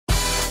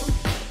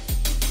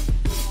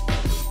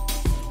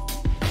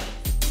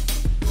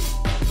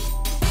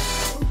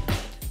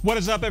What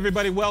is up,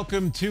 everybody?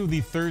 Welcome to the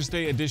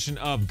Thursday edition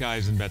of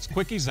Guys and Bets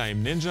Quickies. I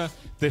am Ninja.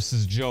 This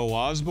is Joe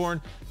Osborne.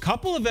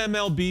 Couple of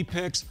MLB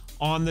picks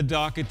on the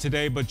docket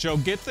today, but Joe,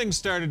 get things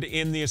started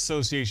in the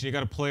association. You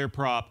got a player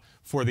prop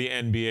for the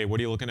NBA. What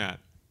are you looking at?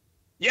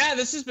 Yeah,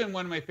 this has been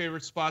one of my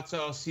favorite spots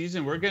all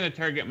season. We're going to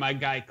target my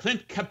guy,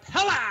 Clint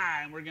Capella,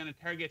 and we're going to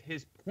target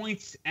his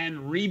points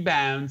and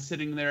rebounds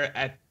sitting there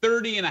at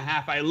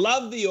 30.5. I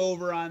love the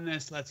over on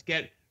this. Let's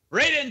get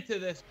right into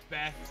this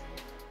bet.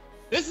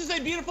 This is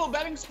a beautiful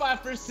betting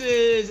spot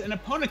versus an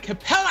opponent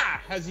Capella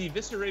has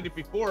eviscerated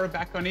before.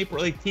 Back on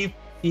April 18th,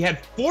 he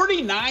had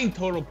 49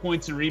 total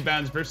points and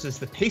rebounds versus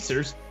the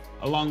Pacers,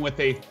 along with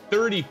a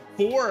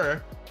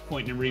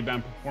 34-point and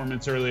rebound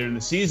performance earlier in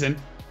the season.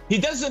 He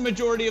does the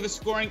majority of his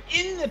scoring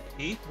in the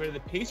paint, where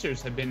the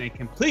Pacers have been a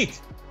complete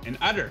and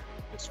utter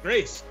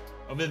disgrace.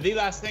 Over the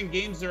last 10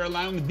 games, they're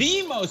allowing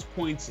the most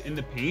points in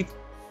the paint,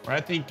 where I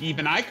think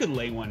even I could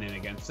lay one in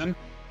against them.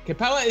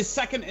 Capella is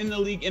second in the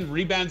league in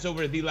rebounds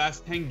over the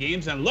last 10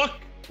 games. And look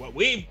what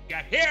we've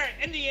got here.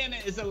 Indiana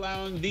is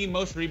allowing the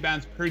most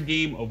rebounds per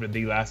game over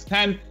the last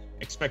 10.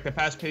 Expect a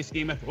fast-paced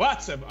game with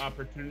lots of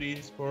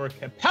opportunities for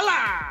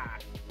Capella.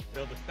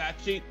 Build a stat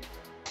sheet.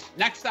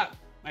 Next up,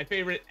 my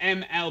favorite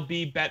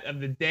MLB bet of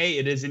the day.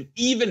 It is an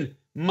even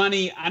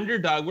money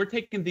underdog. We're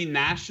taking the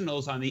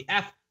Nationals on the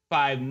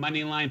F5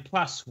 money line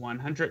plus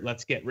 100.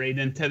 Let's get right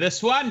into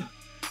this one.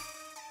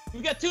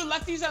 We've got two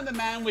lefties on the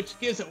mound, which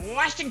gives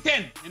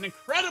Washington an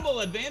incredible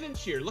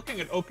advantage here. Looking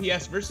at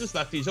OPS versus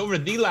lefties over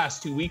the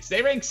last 2 weeks,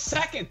 they rank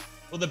second,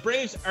 while the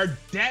Braves are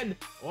dead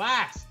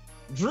last.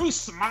 Drew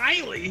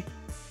Smyly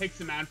takes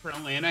the mound for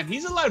Atlanta, and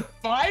he's allowed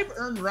 5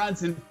 earned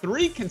runs in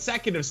 3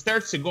 consecutive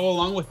starts to go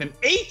along with an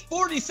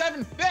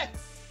 847 FIP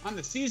on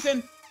the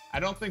season. I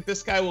don't think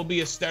this guy will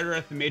be a starter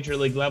at the major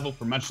league level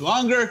for much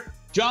longer.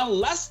 Jon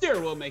Lester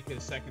will make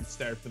his second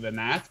start for the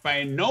Nats.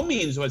 By no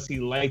means was he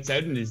lights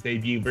out in his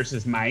debut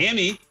versus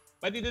Miami,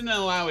 but he didn't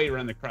allow a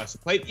run across the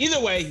plate.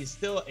 Either way, he's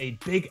still a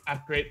big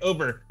upgrade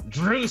over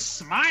Drew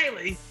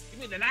Smyly. Give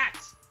me the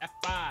Nats,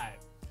 F5.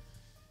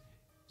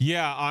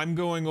 Yeah, I'm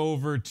going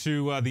over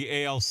to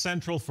the AL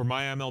Central for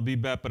my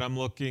MLB bet, but I'm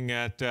looking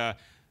at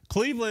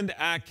Cleveland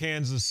at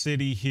Kansas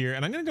City here,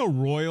 and I'm going to go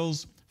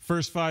Royals.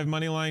 First 5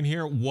 money line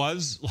here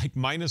was like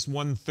minus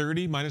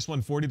 130, minus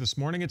 140 this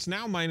morning. It's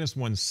now minus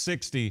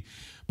 160.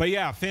 But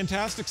yeah,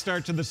 fantastic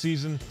start to the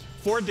season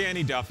for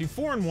Danny Duffy.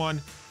 4-1,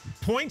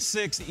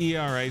 0.6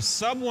 ERA,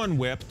 sub-1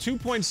 whip,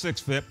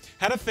 2.6 FIP.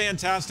 Had a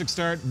fantastic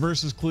start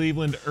versus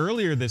Cleveland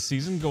earlier this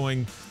season,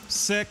 going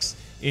 6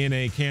 in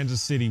a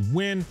Kansas City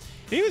win.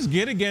 He was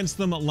good against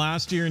them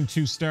last year in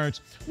 2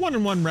 starts.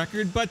 1-1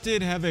 record, but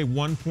did have a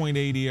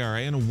 1.8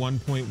 ERA and a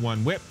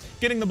 1.1 whip.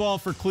 Getting the ball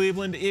for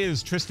Cleveland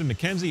is Triston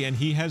McKenzie, and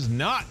he has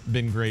not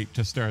been great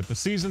to start the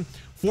season.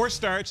 4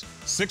 starts,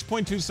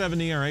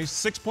 6.27 ERA,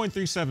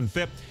 6.37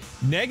 FIP,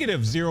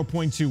 negative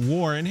 0.2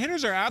 WAR, and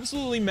hitters are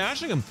absolutely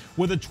mashing him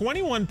with a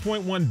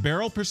 21.1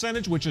 barrel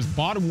percentage, which is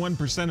bottom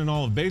 1% in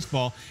all of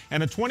baseball,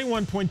 and a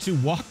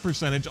 21.2 walk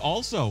percentage,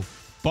 also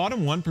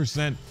bottom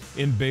 1%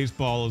 in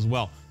baseball as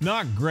well.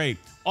 Not great.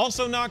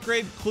 Also not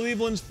great,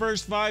 Cleveland's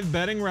first 5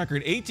 betting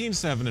record,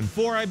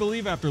 18-7-4, I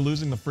believe, after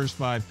losing the first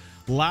 5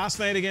 last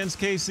night against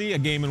KC, a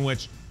game in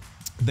which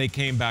they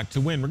came back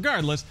to win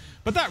regardless.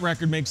 But that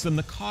record makes them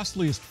the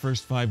costliest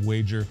first 5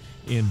 wager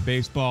in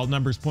baseball.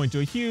 Numbers point to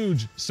a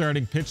huge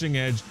starting pitching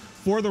edge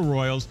for the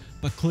Royals,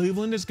 but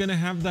Cleveland is going to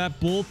have that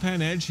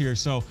bullpen edge here,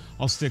 so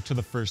I'll stick to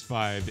the first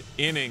 5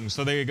 innings.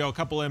 So there you go, a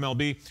couple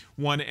MLB,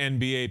 1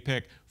 NBA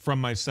pick from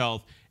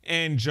myself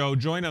and Joe.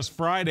 Join us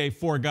Friday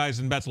for Guys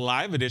and Bets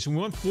Live Edition.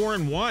 We went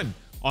 4-1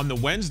 on the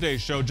Wednesday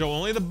show. Joe,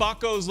 only the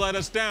Buccos let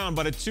us down,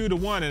 but a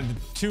 2-1 and a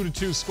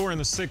 2-2 score in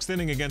the 6th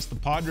inning against the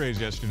Padres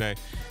yesterday.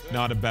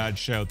 Not a bad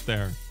shout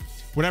there.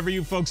 Whatever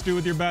you folks do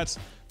with your bets,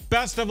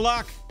 best of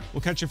luck.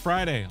 We'll catch you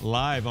Friday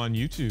live on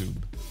YouTube.